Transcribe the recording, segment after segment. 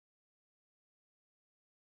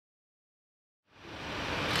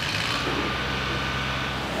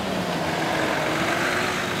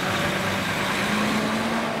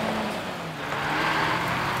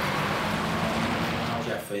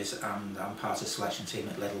I'm part of the selection team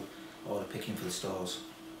at Lidl, order picking for the stores.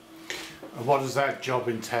 And what does that job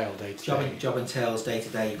entail day to day? Job entails day to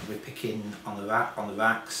day. You could be picking on the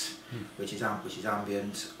racks, which is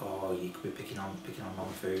ambient, or you could be picking on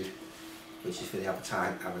non-food, which is for the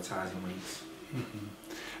advertising weeks.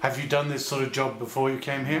 Have you done this sort of job before you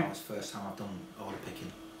came here? No, it's the first time I've done order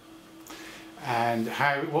picking. And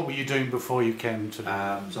what were you doing before you came to?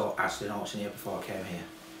 So actually an auctioneer before I came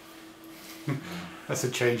here. That's a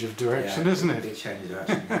change of direction, isn't it? Big change of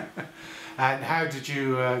direction. Yeah. And how did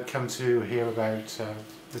you come to hear about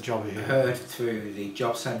the job here? I heard through the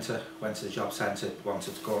job centre. Went to the job centre,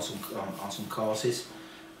 wanted to go on some courses,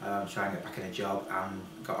 try and get back in a job, and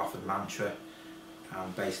got offered Mantra.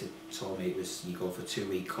 And basically told me it was you go for a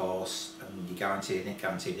 2-week course and you're guaranteed an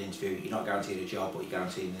interview. You're not guaranteed a job, but you're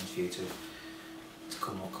guaranteed an interview to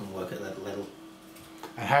come work at Lidl.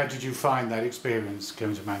 And how did you find that experience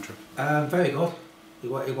going to Mantra? Very good. It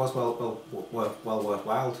was well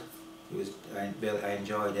worthwhile. It was I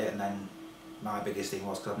enjoyed it, and then my biggest thing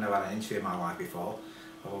was because I've never had an interview in my life before.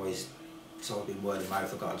 I've always sort of been word of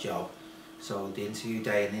mouth. I got a job, so the interview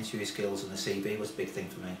day and the interview skills and the CV was a big thing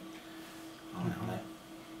for me. On it.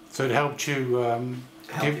 So it helped you.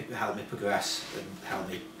 Helped me progress and helped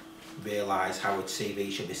me realise how a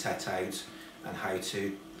CV should be set out and how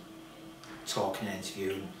to talk in an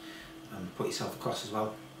interview and put yourself across as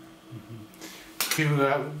well. Have you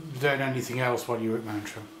done anything else while you were at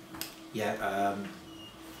Mantra? Yeah,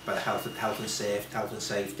 but health and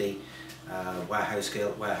safety, warehouse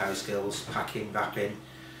skills, packing, wrapping,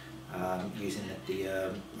 using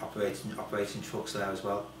the operating trucks there as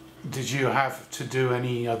well. Did you have to do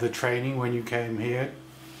any other training when you came here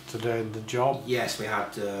to learn the job? Yes, we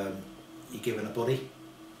had. You're given a buddy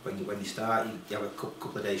when you start. You have a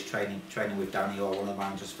couple of days training with Danny or one of the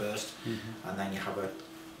managers first, and then you have a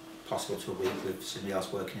possible to a week with somebody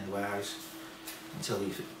else working in the warehouse until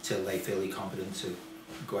they feel you're competent to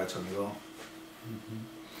go out on your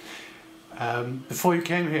own. Before you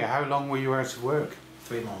came here, how long were you out of work?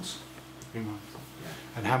 3 months. 3 months. Yeah.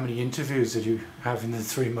 And how many interviews did you have in the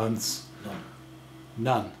 3 months? None.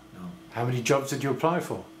 None? No. How many jobs did you apply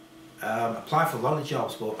for? Applied for a lot of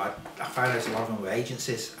jobs, but I found out a lot of them were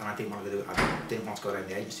agencies, and I didn't want to go down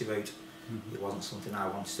the agency route. It wasn't something I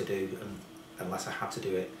wanted to do, unless I had to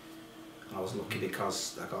do it. And I was lucky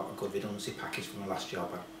because I got a good redundancy package from my last job.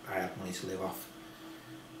 I had money to live off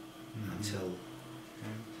until.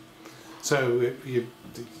 So you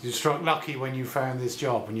struck lucky when you found this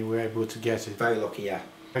job and you were able to get it? Very lucky, yeah.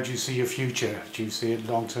 How do you see your future? Do you see it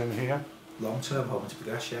long term here? Long term, hoping to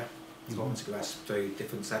progress, yeah. Hoping to progress through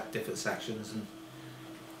different sections, and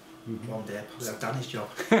one day probably have done his job.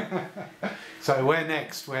 So where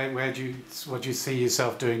next? What do you see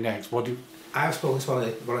yourself doing next? I've spoken to one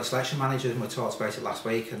of the selection managers and we talked about it last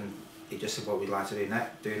week, and he just said what we'd like to do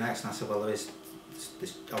next, and I said, well, there's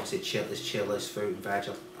obviously chillers, fruit and veg.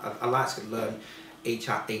 I like to learn each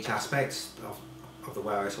aspect of the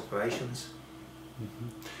warehouse operations.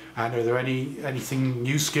 And are there anything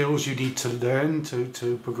new skills you need to learn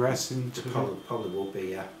to progress into? Probably will be,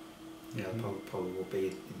 yeah. Yeah, probably will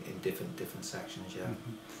be in different sections, yeah.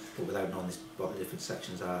 But without knowing what the different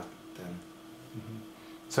sections are, then.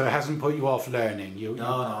 So it hasn't put you off learning?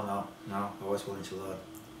 No. Always willing to learn.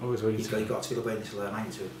 Always willing to learn. You've got to be willing to learn,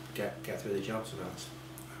 haven't you, to get through the job, to be honest.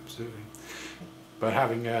 Absolutely. But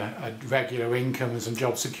having a regular income and some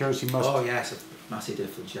job security must... Oh yeah, it's a massive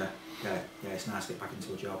difference, yeah. Yeah, it's nice to get back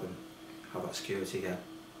into a job and have that security again.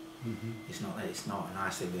 It's not a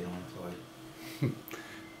nice thing being unemployed.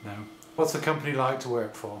 No. What's the company like to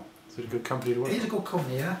work for? Is it a good company to work for? It is a good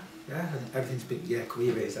company, yeah. Yeah, everything's been,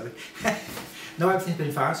 career based, I think. No, everything's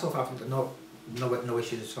been fine so far. No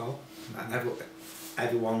issues at all. And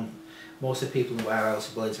everyone, most of the people in the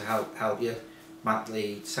warehouse are willing to help you.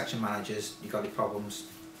 The section managers, you got any problems,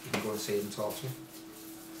 you can go and see them and talk to them.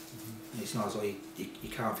 It's not as though you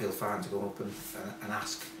can't feel fine to go up and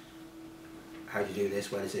ask, how do you do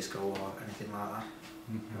this, where does this go, or anything like that.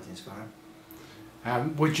 Everything's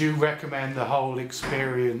fine. Would you recommend the whole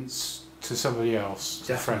experience to somebody else?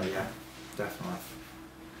 Definitely, yeah. Definitely.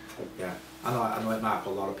 Yeah. I know it might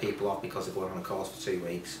put a lot of people off because they're going on a course for 2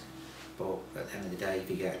 weeks, but at the end of the day, if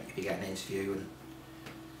you get an interview and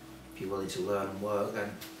if you're willing to learn and work,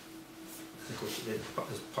 then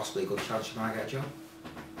there's possibly a good chance you might get a job.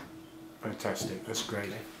 Fantastic, that's great.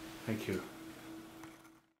 Okay. Thank you.